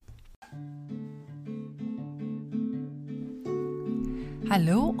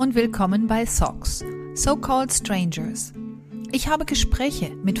Hallo und willkommen bei SOCS, So-Called Strangers. Ich habe Gespräche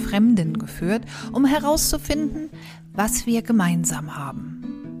mit Fremden geführt, um herauszufinden, was wir gemeinsam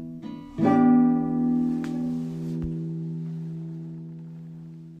haben.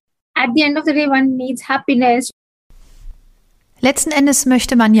 At the end of the day, one needs happiness. Letzten Endes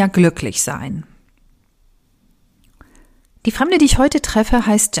möchte man ja glücklich sein. Die Fremde, die ich heute treffe,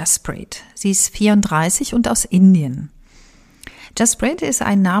 heißt Jasprit. Sie ist 34 und aus Indien. Jasprit ist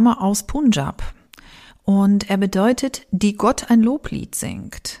ein Name aus Punjab und er bedeutet, die Gott ein Loblied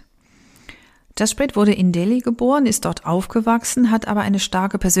singt. Jasprit wurde in Delhi geboren, ist dort aufgewachsen, hat aber eine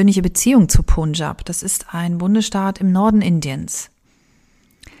starke persönliche Beziehung zu Punjab. Das ist ein Bundesstaat im Norden Indiens.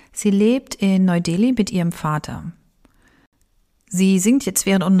 Sie lebt in Neu-Delhi mit ihrem Vater. Sie singt jetzt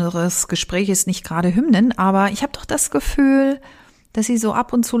während unseres Gespräches nicht gerade Hymnen, aber ich habe doch das Gefühl, dass sie so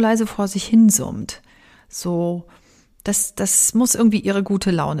ab und zu leise vor sich hin summt. So, das muss irgendwie ihre gute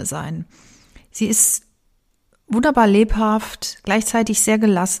Laune sein. Sie ist wunderbar lebhaft, gleichzeitig sehr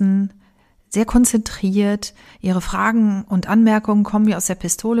gelassen, sehr konzentriert. Ihre Fragen und Anmerkungen kommen wie aus der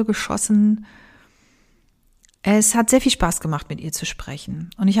Pistole geschossen. Es hat sehr viel Spaß gemacht, mit ihr zu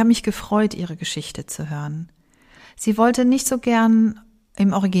sprechen. Und ich habe mich gefreut, ihre Geschichte zu hören. Sie wollte nicht so gern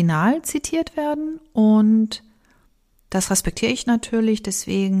im Original zitiert werden und das respektiere ich natürlich.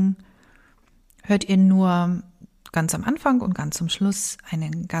 Deswegen hört ihr nur ganz am Anfang und ganz zum Schluss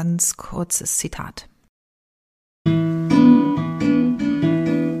ein ganz kurzes Zitat.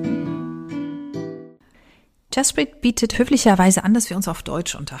 Jasprit bietet höflicherweise an, dass wir uns auf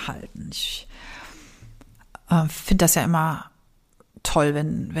Deutsch unterhalten. Ich finde das ja immer toll,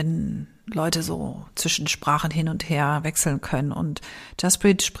 wenn Leute so zwischen Sprachen hin und her wechseln können. Und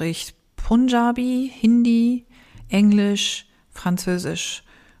Jasprit spricht Punjabi, Hindi, Englisch, Französisch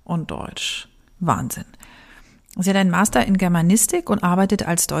und Deutsch. Wahnsinn. Sie hat einen Master in Germanistik und arbeitet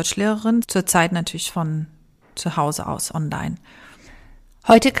als Deutschlehrerin, zurzeit natürlich von zu Hause aus online.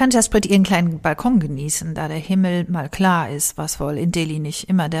 Heute kann Jasprit ihren kleinen Balkon genießen, da der Himmel mal klar ist, was wohl in Delhi nicht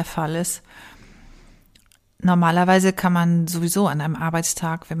immer der Fall ist. Normalerweise kann man sowieso an einem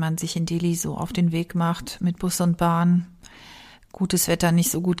Arbeitstag, wenn man sich in Delhi so auf den Weg macht, mit Bus und Bahn, gutes Wetter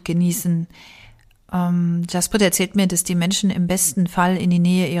nicht so gut genießen. Jasprit erzählt mir, dass die Menschen im besten Fall in die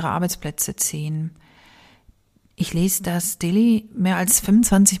Nähe ihrer Arbeitsplätze ziehen. Ich lese, dass Delhi mehr als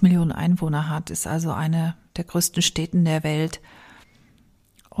 25 Millionen Einwohner hat, ist also eine der größten Städten der Welt.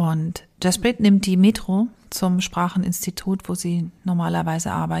 Und Jasprit nimmt die Metro zum Spracheninstitut, wo sie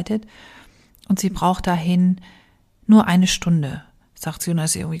normalerweise arbeitet. Und sie braucht dahin nur 1 Stunde, sagt sie, und da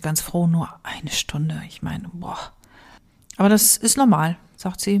ist sie irgendwie ganz froh, nur 1 Stunde. Ich meine, boah. Aber das ist normal,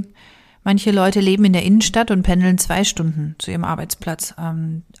 sagt sie. Manche Leute leben in der Innenstadt und pendeln 2 Stunden zu ihrem Arbeitsplatz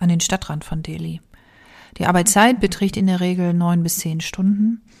an den Stadtrand von Delhi. Die Arbeitszeit beträgt in der Regel 9 bis 10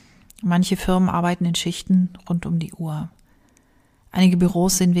 Stunden. Manche Firmen arbeiten in Schichten rund um die Uhr. Einige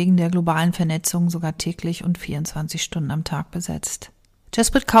Büros sind wegen der globalen Vernetzung sogar täglich und 24 Stunden am Tag besetzt.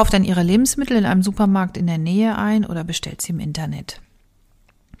 Jasprit kauft dann ihre Lebensmittel in einem Supermarkt in der Nähe ein oder bestellt sie im Internet.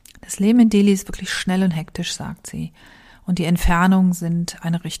 Das Leben in Delhi ist wirklich schnell und hektisch, sagt sie. Und die Entfernungen sind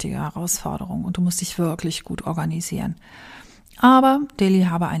eine richtige Herausforderung und du musst dich wirklich gut organisieren. Aber Delhi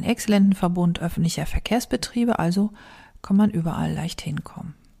habe einen exzellenten Verbund öffentlicher Verkehrsbetriebe, also kann man überall leicht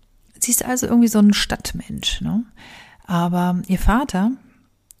hinkommen. Sie ist also irgendwie so ein Stadtmensch, ne? Aber ihr Vater,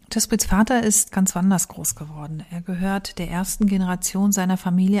 Jasprits Vater, ist ganz woanders groß geworden. Er gehört der ersten Generation seiner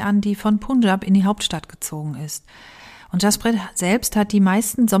Familie an, die von Punjab in die Hauptstadt gezogen ist. Und Jasprit selbst hat die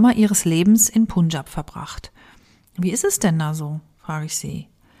meisten Sommer ihres Lebens in Punjab verbracht. Wie ist es denn da so, frage ich sie.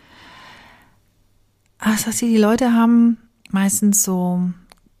 Sagt sie, die Leute haben meistens so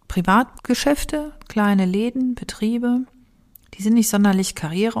Privatgeschäfte, kleine Läden, Betriebe. Die sind nicht sonderlich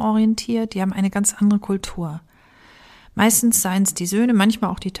karriereorientiert, die haben eine ganz andere Kultur. Meistens seien es die Söhne, manchmal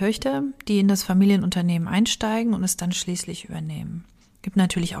auch die Töchter, die in das Familienunternehmen einsteigen und es dann schließlich übernehmen. Es gibt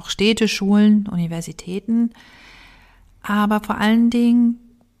natürlich auch Städte, Schulen, Universitäten, aber vor allen Dingen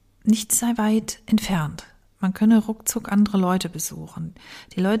nicht sehr weit entfernt. Man könne ruckzuck andere Leute besuchen.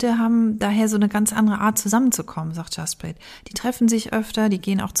 Die Leute haben daher so eine ganz andere Art zusammenzukommen, sagt Jasprit. Die treffen sich öfter, die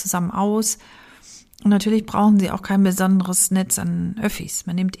gehen auch zusammen aus. Und natürlich brauchen sie auch kein besonderes Netz an Öffis.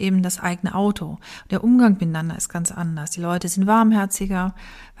 Man nimmt eben das eigene Auto. Der Umgang miteinander ist ganz anders. Die Leute sind warmherziger,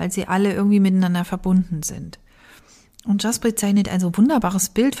 weil sie alle irgendwie miteinander verbunden sind. Und Jasprit zeichnet ein so wunderbares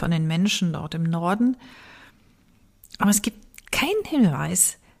Bild von den Menschen dort im Norden. Aber es gibt keinen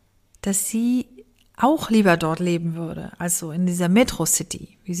Hinweis, dass sie auch lieber dort leben würde, also in dieser Metro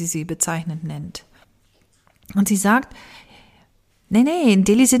City, wie sie bezeichnend nennt. Und sie sagt, Nee, in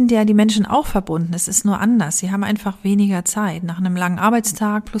Delhi sind ja die Menschen auch verbunden. Es ist nur anders. Sie haben einfach weniger Zeit. Nach einem langen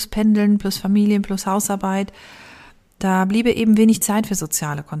Arbeitstag plus Pendeln, plus Familien, plus Hausarbeit, da bliebe eben wenig Zeit für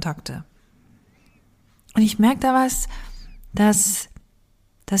soziale Kontakte. Und ich merke da was, dass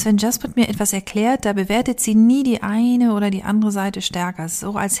wenn Jasprit mir etwas erklärt, da bewertet sie nie die eine oder die andere Seite stärker.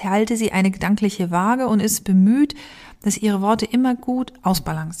 So als halte sie eine gedankliche Waage und ist bemüht, dass ihre Worte immer gut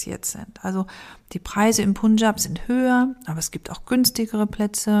ausbalanciert sind. Also die Preise im Punjab sind höher, aber es gibt auch günstigere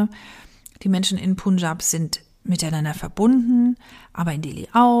Plätze. Die Menschen in Punjab sind miteinander verbunden, aber in Delhi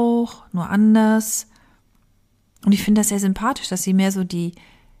auch, nur anders. Und ich finde das sehr sympathisch, dass sie mehr so die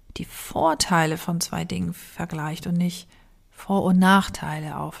Vorteile von zwei Dingen vergleicht und nicht Vor- und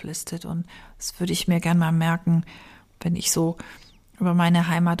Nachteile auflistet. Und das würde ich mir gern mal merken, wenn ich so über meine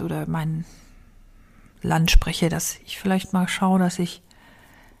Heimat oder mein Land spreche, dass ich vielleicht mal schaue, dass ich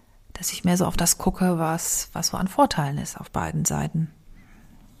mehr so auf das gucke, was so an Vorteilen ist auf beiden Seiten.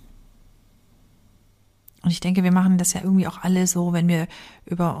 Und ich denke, wir machen das ja irgendwie auch alle so, wenn wir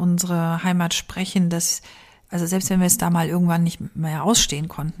über unsere Heimat sprechen, also selbst wenn wir es da mal irgendwann nicht mehr ausstehen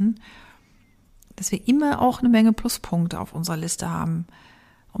konnten, dass wir immer auch eine Menge Pluspunkte auf unserer Liste haben,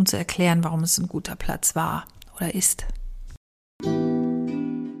 um zu erklären, warum es ein guter Platz war oder ist.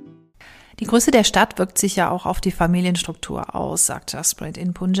 Die Größe der Stadt wirkt sich ja auch auf die Familienstruktur aus, sagt Jasprit.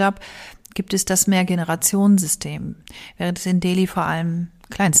 In Punjab gibt es das Mehrgenerationensystem, während es in Delhi vor allem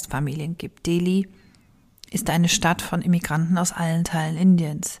Kleinstfamilien gibt. Delhi ist eine Stadt von Immigranten aus allen Teilen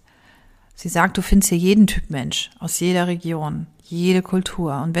Indiens. Sie sagt, du findest hier jeden Typ Mensch, aus jeder Region, jede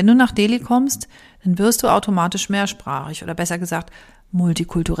Kultur. Und wenn du nach Delhi kommst, dann wirst du automatisch mehrsprachig oder besser gesagt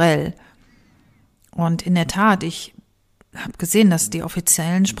multikulturell. Und in der Tat, ich habe gesehen, dass die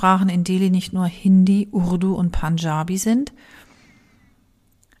offiziellen Sprachen in Delhi nicht nur Hindi, Urdu und Punjabi sind.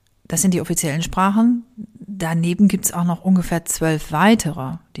 Das sind die offiziellen Sprachen. Daneben gibt es auch noch ungefähr 12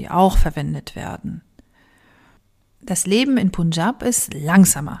 weitere, die auch verwendet werden. Das Leben in Punjab ist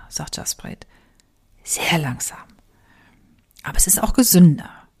langsamer, sagt Jasprit. Sehr langsam. Aber es ist auch gesünder,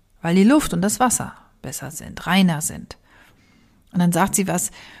 weil die Luft und das Wasser besser sind, reiner sind. Und dann sagt sie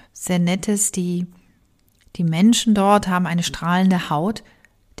was sehr Nettes, die Menschen dort haben eine strahlende Haut,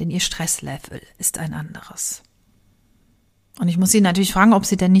 denn ihr Stresslevel ist ein anderes. Und ich muss sie natürlich fragen, ob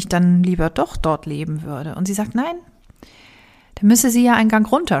sie denn nicht dann lieber doch dort leben würde. Und sie sagt, nein, dann müsse sie ja einen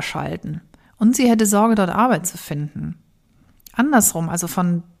Gang runterschalten. Und sie hätte Sorge, dort Arbeit zu finden. Andersrum, also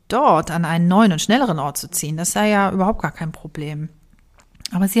von dort an einen neuen und schnelleren Ort zu ziehen, das sei ja überhaupt gar kein Problem.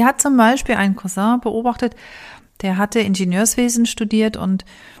 Aber sie hat zum Beispiel einen Cousin beobachtet, der hatte Ingenieurswesen studiert und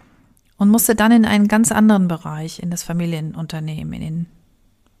musste dann in einen ganz anderen Bereich, in das Familienunternehmen, in den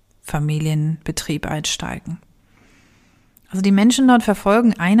Familienbetrieb einsteigen. Also die Menschen dort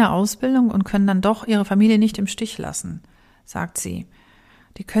verfolgen eine Ausbildung und können dann doch ihre Familie nicht im Stich lassen, sagt sie.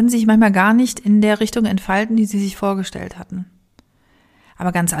 Die können sich manchmal gar nicht in der Richtung entfalten, die sie sich vorgestellt hatten.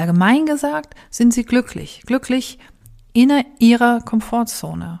 Aber ganz allgemein gesagt sind sie glücklich in ihrer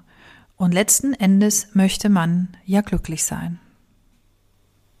Komfortzone. Und letzten Endes möchte man ja glücklich sein.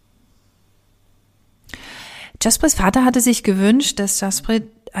 Jasprits Vater hatte sich gewünscht, dass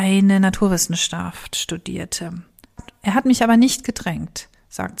Jasprit eine Naturwissenschaft studierte. Er hat mich aber nicht gedrängt,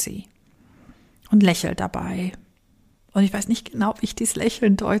 sagt sie und lächelt dabei. Und ich weiß nicht genau, wie ich dieses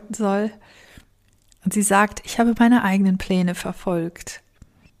Lächeln deuten soll. Und sie sagt, ich habe meine eigenen Pläne verfolgt.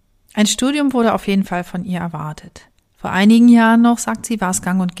 Ein Studium wurde auf jeden Fall von ihr erwartet. Vor einigen Jahren noch, sagt sie, war es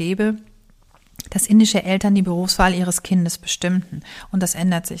gang und gäbe, dass indische Eltern die Berufswahl ihres Kindes bestimmten. Und das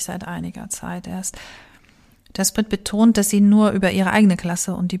ändert sich seit einiger Zeit erst. Jasprit betont, dass sie nur über ihre eigene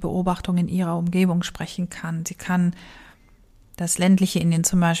Klasse und die Beobachtung in ihrer Umgebung sprechen kann. Sie kann das ländliche Indien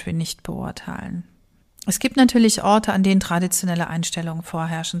zum Beispiel nicht beurteilen. Es gibt natürlich Orte, an denen traditionelle Einstellungen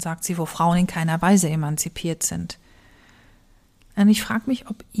vorherrschen, sagt sie, wo Frauen in keiner Weise emanzipiert sind. Und ich frage mich,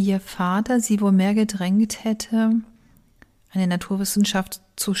 ob ihr Vater sie wohl mehr gedrängt hätte, eine Naturwissenschaft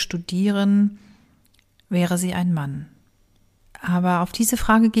zu studieren, wäre sie ein Mann. Aber auf diese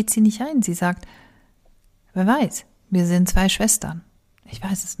Frage geht sie nicht ein. Sie sagt, wer weiß, wir sind 2 Schwestern. Ich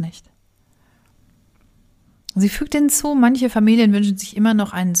weiß es nicht. Sie fügt hinzu, manche Familien wünschen sich immer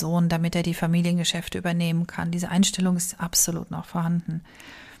noch einen Sohn, damit er die Familiengeschäfte übernehmen kann. Diese Einstellung ist absolut noch vorhanden.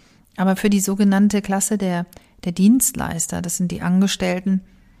 Aber für die sogenannte Klasse der Dienstleister, das sind die Angestellten,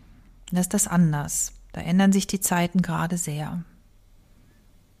 da ist das anders. Da ändern sich die Zeiten gerade sehr.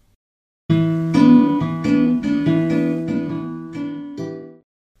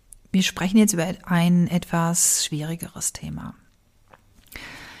 Wir sprechen jetzt über ein etwas schwierigeres Thema.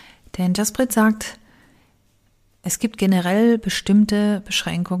 Denn Jasprit sagt, es gibt generell bestimmte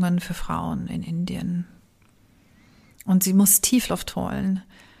Beschränkungen für Frauen in Indien. Und sie muss Tiefluft holen,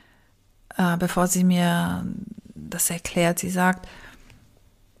 bevor sie mir das erklärt. Sie sagt,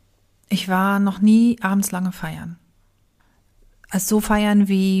 ich war noch nie abends lange feiern. Also so feiern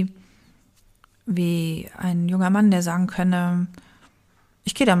wie ein junger Mann, der sagen könne,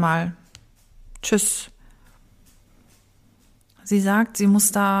 ich gehe da mal, tschüss. Sie sagt, sie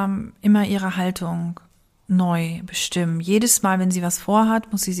muss da immer ihre Haltung neu bestimmen. Jedes Mal, wenn sie was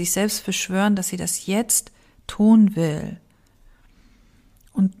vorhat, muss sie sich selbst beschwören, dass sie das jetzt tun will.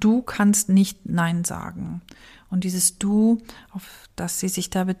 Und du kannst nicht Nein sagen. Und dieses Du, auf das sie sich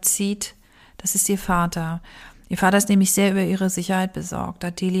da bezieht, das ist ihr Vater. Ihr Vater ist nämlich sehr über ihre Sicherheit besorgt,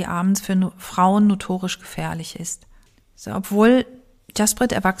 da Deli abends für Frauen notorisch gefährlich ist. So, obwohl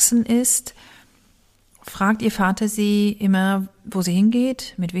Jasprit erwachsen ist, fragt ihr Vater sie immer, wo sie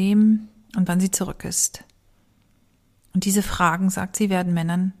hingeht, mit wem und wann sie zurück ist. Und diese Fragen, sagt sie, werden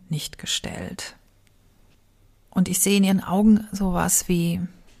Männern nicht gestellt. Und ich sehe in ihren Augen sowas wie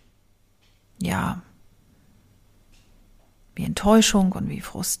Enttäuschung und wie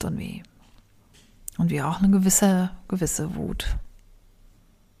Frust und wie auch eine gewisse Wut.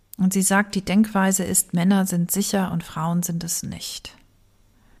 Und sie sagt, die Denkweise ist, Männer sind sicher und Frauen sind es nicht.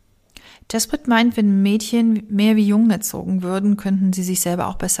 Jasprit meint, wenn Mädchen mehr wie Jungen erzogen würden, könnten sie sich selber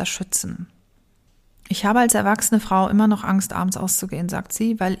auch besser schützen. Ich habe als erwachsene Frau immer noch Angst, abends auszugehen, sagt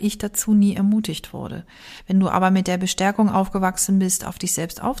sie, weil ich dazu nie ermutigt wurde. Wenn du aber mit der Bestärkung aufgewachsen bist, auf dich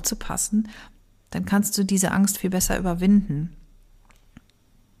selbst aufzupassen, dann kannst du diese Angst viel besser überwinden.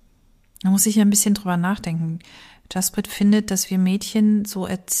 Da muss ich ein bisschen drüber nachdenken. Jasprit findet, dass wir Mädchen so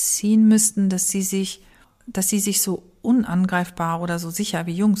erziehen müssten, dass sie sich so unangreifbar oder so sicher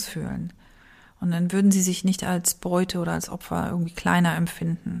wie Jungs fühlen. Und dann würden sie sich nicht als Beute oder als Opfer irgendwie kleiner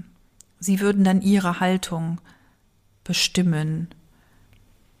empfinden. Sie würden dann ihre Haltung bestimmen,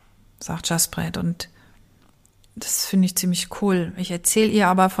 sagt Jasprit. Und das finde ich ziemlich cool. Ich erzähle ihr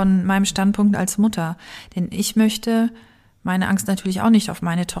aber von meinem Standpunkt als Mutter. Denn ich möchte meine Angst natürlich auch nicht auf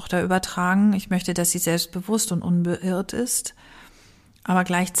meine Tochter übertragen. Ich möchte, dass sie selbstbewusst und unbeirrt ist. Aber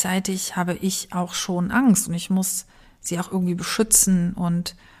gleichzeitig habe ich auch schon Angst und ich muss sie auch irgendwie beschützen.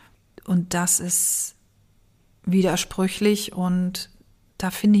 Und das ist widersprüchlich und da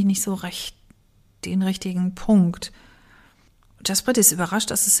finde ich nicht so recht den richtigen Punkt. Jasprit ist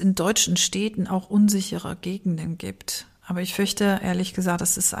überrascht, dass es in deutschen Städten auch unsichere Gegenden gibt. Aber ich fürchte, ehrlich gesagt,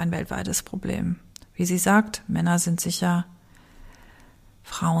 das ist ein weltweites Problem. Wie sie sagt, Männer sind sicher,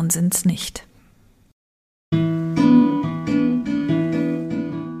 Frauen sind's nicht.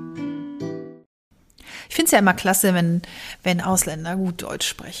 Ich finde es ja immer klasse, wenn Ausländer gut Deutsch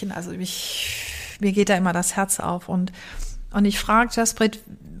sprechen. Also mir geht da immer das Herz auf. Und ich frage Jasprit,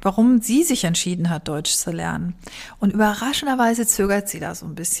 warum sie sich entschieden hat, Deutsch zu lernen. Und überraschenderweise zögert sie da so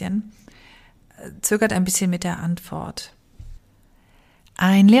ein bisschen. Zögert ein bisschen mit der Antwort.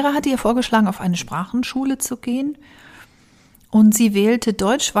 Ein Lehrer hatte ihr vorgeschlagen, auf eine Sprachenschule zu gehen. Und sie wählte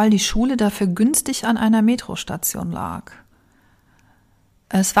Deutsch, weil die Schule dafür günstig an einer Metrostation lag.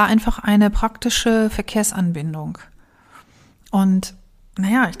 Es war einfach eine praktische Verkehrsanbindung. Und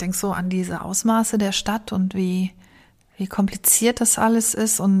ich denke so an diese Ausmaße der Stadt und wie kompliziert das alles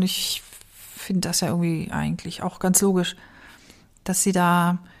ist. Und ich finde das ja irgendwie eigentlich auch ganz logisch, dass sie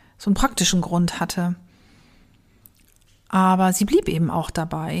da so einen praktischen Grund hatte. Aber sie blieb eben auch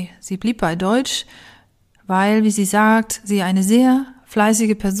dabei. Sie blieb bei Deutsch, weil, wie sie sagt, sie eine sehr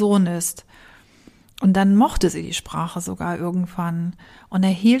fleißige Person ist. Und dann mochte sie die Sprache sogar irgendwann und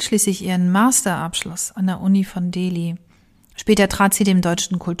erhielt schließlich ihren Masterabschluss an der Uni von Delhi. Später trat sie dem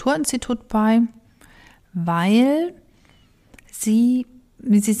Deutschen Kulturinstitut bei, weil sie,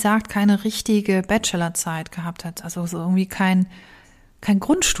 wie sie sagt, keine richtige Bachelorzeit gehabt hat. Also so irgendwie kein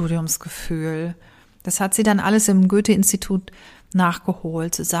Grundstudiumsgefühl. Das hat sie dann alles im Goethe-Institut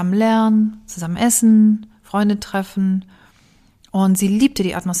nachgeholt. Zusammen lernen, zusammen essen, Freunde treffen. Und sie liebte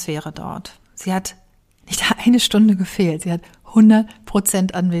die Atmosphäre dort. Sie hat nicht eine Stunde gefehlt. Sie hat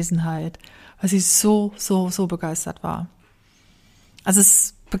 100% Anwesenheit, weil sie so begeistert war. Also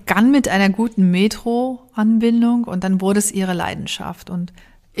es begann mit einer guten Metro-Anbindung und dann wurde es ihre Leidenschaft. Und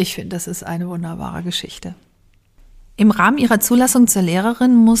ich finde, das ist eine wunderbare Geschichte. Im Rahmen ihrer Zulassung zur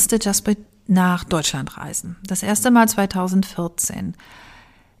Lehrerin musste Jasprit nach Deutschland reisen. Das erste Mal 2014.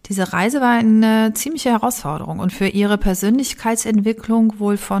 Diese Reise war eine ziemliche Herausforderung und für ihre Persönlichkeitsentwicklung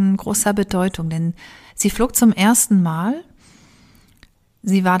wohl von großer Bedeutung, denn sie flog zum ersten Mal.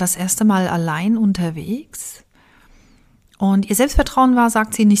 Sie war das erste Mal allein unterwegs und ihr Selbstvertrauen war,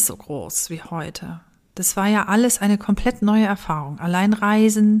 sagt sie, nicht so groß wie heute. Das war ja alles eine komplett neue Erfahrung. Allein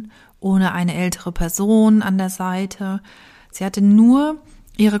reisen, ohne eine ältere Person an der Seite. Sie hatte nur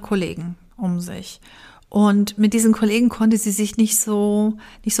ihre Kollegen um sich. Und mit diesen Kollegen konnte sie sich nicht so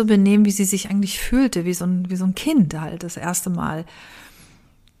benehmen, wie sie sich eigentlich fühlte, wie so ein Kind halt das erste Mal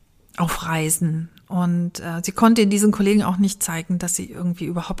auf Reisen. Und sie konnte diesen Kollegen auch nicht zeigen, dass sie irgendwie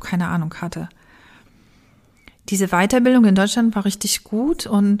überhaupt keine Ahnung hatte. Diese Weiterbildung in Deutschland war richtig gut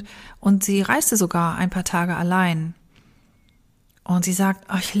und sie reiste sogar ein paar Tage allein. Und sie sagt,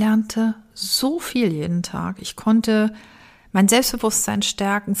 ich lernte so viel jeden Tag. Ich konnte mein Selbstbewusstsein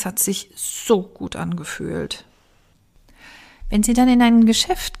stärken. Es hat sich so gut angefühlt. Wenn sie dann in ein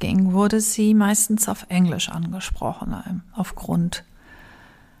Geschäft ging, wurde sie meistens auf Englisch angesprochen, aufgrund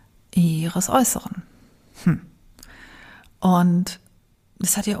ihres Äußeren. Und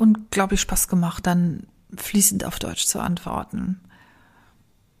es hat ihr unglaublich Spaß gemacht, dann fließend auf Deutsch zu antworten.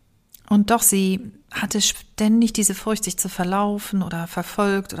 Und doch, sie hatte ständig diese Furcht, sich zu verlaufen oder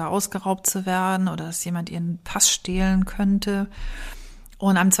verfolgt oder ausgeraubt zu werden oder dass jemand ihren Pass stehlen könnte.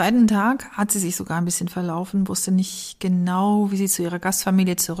 Und am zweiten Tag hat sie sich sogar ein bisschen verlaufen, wusste nicht genau, wie sie zu ihrer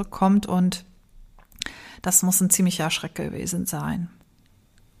Gastfamilie zurückkommt und das muss ein ziemlicher Schreck gewesen sein.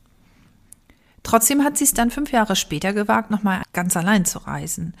 Trotzdem hat sie es dann 5 Jahre später gewagt, nochmal ganz allein zu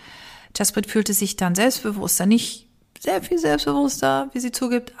reisen. Jasprit fühlte sich dann selbstbewusster, nicht sehr viel selbstbewusster, wie sie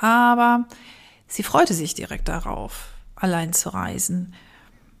zugibt, aber sie freute sich direkt darauf, allein zu reisen.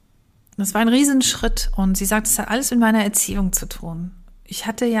 Das war ein Riesenschritt und sie sagt, es hat alles mit meiner Erziehung zu tun. Ich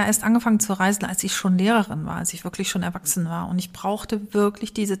hatte ja erst angefangen zu reisen, als ich schon Lehrerin war, als ich wirklich schon erwachsen war und ich brauchte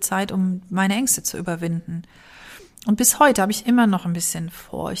wirklich diese Zeit, um meine Ängste zu überwinden. Und bis heute habe ich immer noch ein bisschen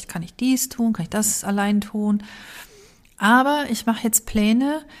Furcht. Kann ich dies tun? Kann ich das allein tun? Aber ich mache jetzt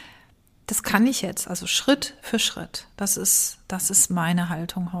Pläne. Das kann ich jetzt, also Schritt für Schritt. Das ist meine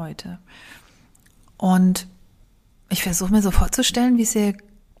Haltung heute. Und ich versuche mir so vorzustellen, wie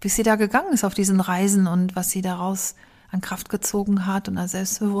sie da gegangen ist auf diesen Reisen und was sie daraus an Kraft gezogen hat und an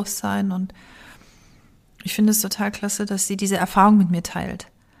Selbstbewusstsein. Und ich finde es total klasse, dass sie diese Erfahrung mit mir teilt.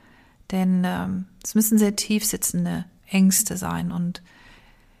 Denn es müssen sehr tief sitzende Ängste sein und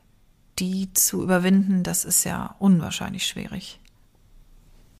die zu überwinden, das ist ja unwahrscheinlich schwierig.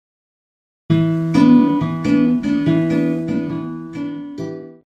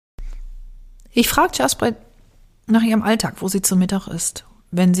 Ich frage Jasprit nach ihrem Alltag, wo sie zu Mittag isst,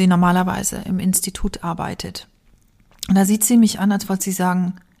 wenn sie normalerweise im Institut arbeitet. Und da sieht sie mich an, als wollte sie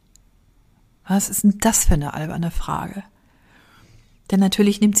sagen, was ist denn das für eine alberne Frage? Denn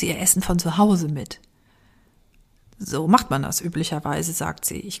natürlich nimmt sie ihr Essen von zu Hause mit. So macht man das üblicherweise, sagt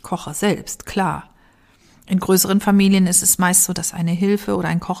sie. Ich koche selbst, klar. In größeren Familien ist es meist so, dass eine Hilfe oder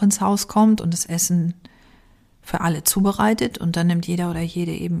ein Koch ins Haus kommt und das Essen für alle zubereitet und dann nimmt jeder oder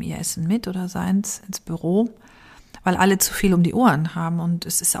jede eben ihr Essen mit oder seins ins Büro, weil alle zu viel um die Ohren haben und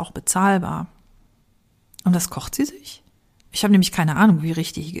es ist auch bezahlbar. Und das kocht sie sich? Ich habe nämlich keine Ahnung, wie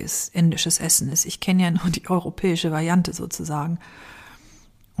richtiges indisches Essen ist. Ich kenne ja nur die europäische Variante sozusagen.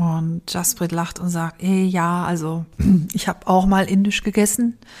 Und Jasprit lacht und sagt, ja, also ich habe auch mal indisch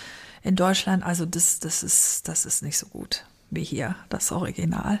gegessen in Deutschland, also das ist nicht so gut wie hier, das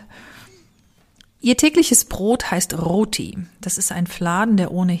Original. Ihr tägliches Brot heißt Roti. Das ist ein Fladen,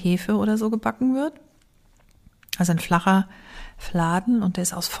 der ohne Hefe oder so gebacken wird. Also ein flacher Fladen und der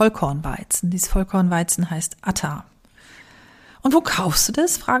ist aus Vollkornweizen. Dieses Vollkornweizen heißt Atta. Und wo kaufst du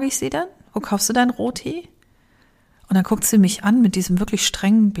das, frage ich sie dann. Wo kaufst du dein Roti? Und dann guckt sie mich an mit diesem wirklich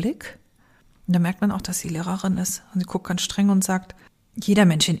strengen Blick. Und da merkt man auch, dass sie Lehrerin ist. Und sie guckt ganz streng und sagt, jeder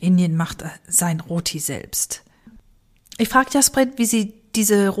Mensch in Indien macht sein Roti selbst. Ich frage Jasprit, wie sie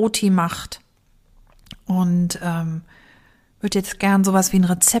diese Roti macht. Und würde jetzt gern sowas wie ein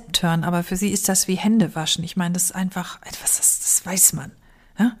Rezept hören, aber für sie ist das wie Händewaschen. Ich meine, das ist einfach etwas, das weiß man.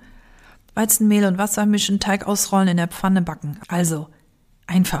 Ja? Weizenmehl und Wasser mischen, Teig ausrollen, in der Pfanne backen. Also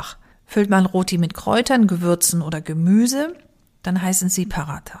einfach. Füllt man Roti mit Kräutern, Gewürzen oder Gemüse, dann heißen sie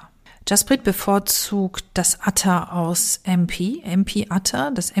Paratha. Jasprit bevorzugt das Atta aus MP,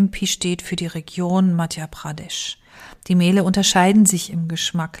 MP-Atta. Das MP steht für die Region Madhya Pradesh. Die Mehle unterscheiden sich im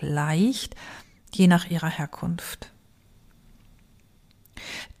Geschmack leicht, je nach ihrer Herkunft.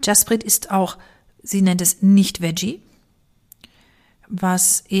 Jasprit ist auch, sie nennt es nicht Veggie,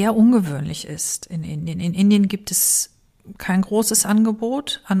 was eher ungewöhnlich ist in Indien. In Indien gibt es kein großes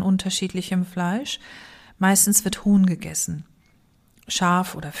Angebot an unterschiedlichem Fleisch. Meistens wird Huhn gegessen,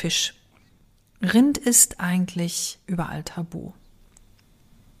 Schaf oder Fisch. Rind ist eigentlich überall tabu.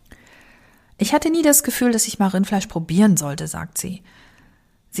 Ich hatte nie das Gefühl, dass ich mal Rindfleisch probieren sollte, sagt sie.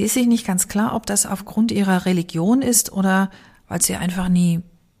 Sie ist sich nicht ganz klar, ob das aufgrund ihrer Religion ist oder weil sie einfach nie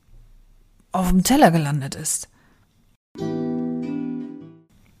auf dem Teller gelandet ist.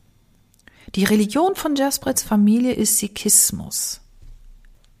 Die Religion von Jasprits Familie ist Sikhismus.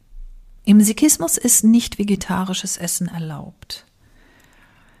 Im Sikhismus ist nicht vegetarisches Essen erlaubt.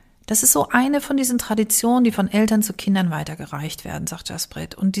 Das ist so eine von diesen Traditionen, die von Eltern zu Kindern weitergereicht werden, sagt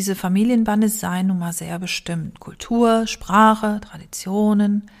Jasprit. Und diese Familienbande seien nun mal sehr bestimmt. Kultur, Sprache,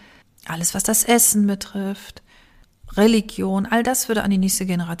 Traditionen, alles, was das Essen betrifft, Religion, all das würde an die nächste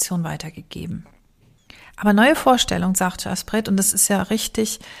Generation weitergegeben. Aber neue Vorstellungen, sagt Jasprit, und das ist ja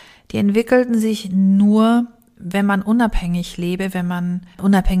richtig, die entwickelten sich nur, wenn man unabhängig lebe, wenn man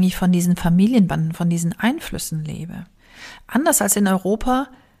unabhängig von diesen Familienbanden, von diesen Einflüssen lebe. Anders als in Europa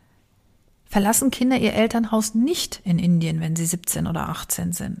verlassen Kinder ihr Elternhaus nicht in Indien, wenn sie 17 oder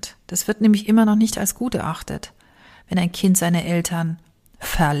 18 sind. Das wird nämlich immer noch nicht als gut erachtet, wenn ein Kind seine Eltern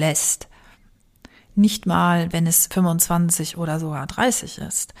verlässt. Nicht mal, wenn es 25 oder sogar 30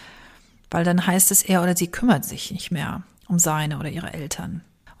 ist, weil dann heißt es, er oder sie kümmert sich nicht mehr um seine oder ihre Eltern.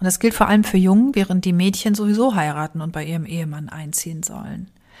 Und das gilt vor allem für Jungen, während die Mädchen sowieso heiraten und bei ihrem Ehemann einziehen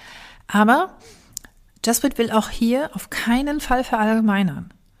sollen. Aber Jasprit will auch hier auf keinen Fall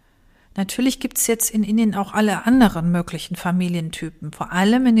verallgemeinern. Natürlich gibt es jetzt in Indien auch alle anderen möglichen Familientypen, vor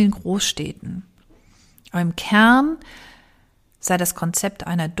allem in den Großstädten. Aber im Kern sei das Konzept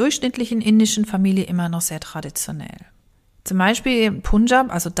einer durchschnittlichen indischen Familie immer noch sehr traditionell. Zum Beispiel in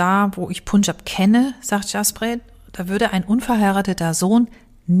Punjab, also da, wo ich Punjab kenne, sagt Jasprit, da würde ein unverheirateter Sohn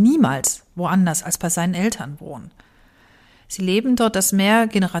niemals woanders als bei seinen Eltern wohnen. Sie leben dort das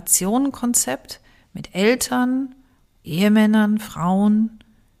Mehrgenerationen-Konzept mit Eltern, Ehemännern, Frauen,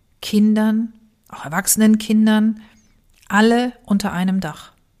 Kindern, auch erwachsenen Kindern, alle unter einem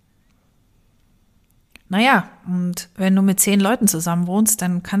Dach. Naja, und wenn du mit 10 Leuten zusammen wohnst,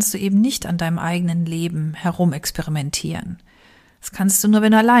 dann kannst du eben nicht an deinem eigenen Leben herumexperimentieren. Das kannst du nur,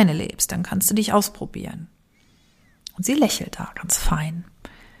 wenn du alleine lebst, dann kannst du dich ausprobieren. Und sie lächelt da ganz fein.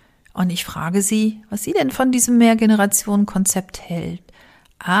 Und ich frage sie, was sie denn von diesem Mehrgenerationen-Konzept hält.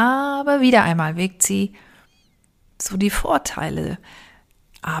 Aber wieder einmal wägt sie so die Vorteile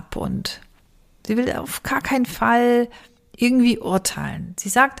ab und sie will auf gar keinen Fall irgendwie urteilen. Sie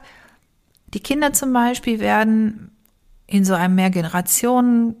sagt, die Kinder zum Beispiel werden in so einem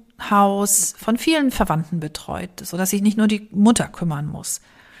Mehrgenerationenhaus von vielen Verwandten betreut, sodass sich nicht nur die Mutter kümmern muss.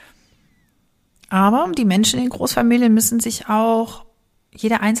 Aber die Menschen in Großfamilien müssen sich auch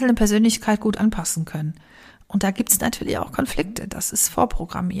jeder einzelnen Persönlichkeit gut anpassen können. Und da gibt es natürlich auch Konflikte, das ist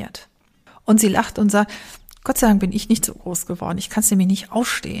vorprogrammiert. Und sie lacht und sagt, Gott sei Dank bin ich nicht so groß geworden. Ich kann es nämlich nicht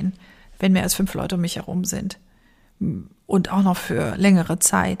ausstehen, wenn mehr als 5 Leute um mich herum sind. Und auch noch für längere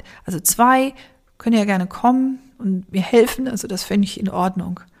Zeit. Also 2 können ja gerne kommen und mir helfen. Also das fände ich in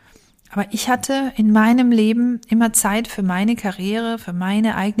Ordnung. Aber ich hatte in meinem Leben immer Zeit für meine Karriere, für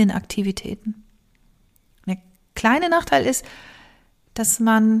meine eigenen Aktivitäten. Der kleine Nachteil ist, dass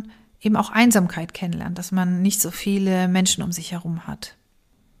man eben auch Einsamkeit kennenlernt, dass man nicht so viele Menschen um sich herum hat.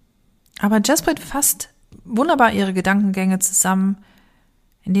 Aber Jasprit fasst wunderbar ihre Gedankengänge zusammen,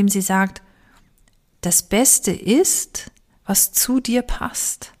 indem sie sagt, das Beste ist, was zu dir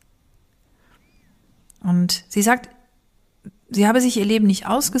passt. Und sie sagt, sie habe sich ihr Leben nicht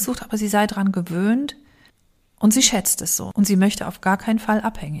ausgesucht, aber sie sei daran gewöhnt und sie schätzt es so. Und sie möchte auf gar keinen Fall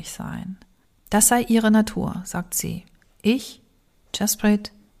abhängig sein. Das sei ihre Natur, sagt sie. Ich,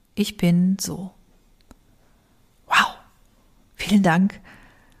 Jasprit, ich bin so. Wow, vielen Dank.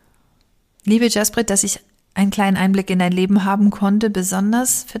 Liebe Jasprit, dass ich einen kleinen Einblick in dein Leben haben konnte,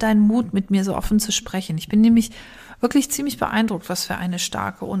 besonders für deinen Mut, mit mir so offen zu sprechen. Ich bin nämlich wirklich ziemlich beeindruckt, was für eine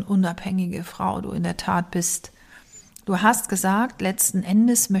starke und unabhängige Frau du in der Tat bist. Du hast gesagt, letzten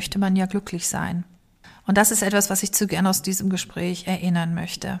Endes möchte man ja glücklich sein. Und das ist etwas, was ich zu gern aus diesem Gespräch erinnern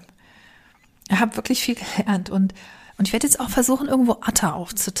möchte. Ich habe wirklich viel gelernt und ich werde jetzt auch versuchen, irgendwo Atta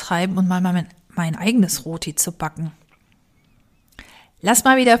aufzutreiben und mal mein eigenes Roti zu backen. Lass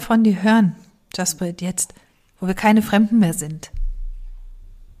mal wieder von dir hören, Jasprit, jetzt, wo wir keine Fremden mehr sind.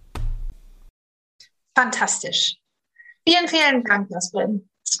 Fantastisch. Vielen, vielen Dank, Jasprit.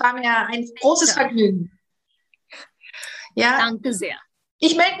 Es war mir ein großes Vergnügen. Ja, Danke sehr.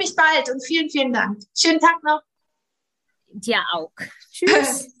 ich melde mich bald und vielen, vielen Dank. Schönen Tag noch. Dir auch.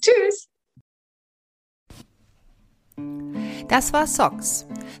 Tschüss. Tschüss. Das war Socks,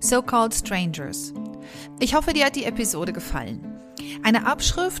 So-Called Strangers. Ich hoffe, dir hat die Episode gefallen. Eine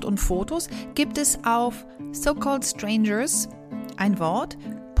Abschrift und Fotos gibt es auf socalledstrangers, ein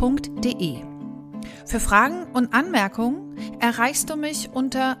Wort.de. Für Fragen und Anmerkungen erreichst du mich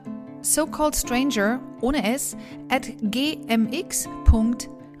unter socalledstranger ohne s @gmx.net.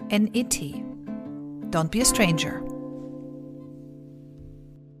 Don't be a stranger.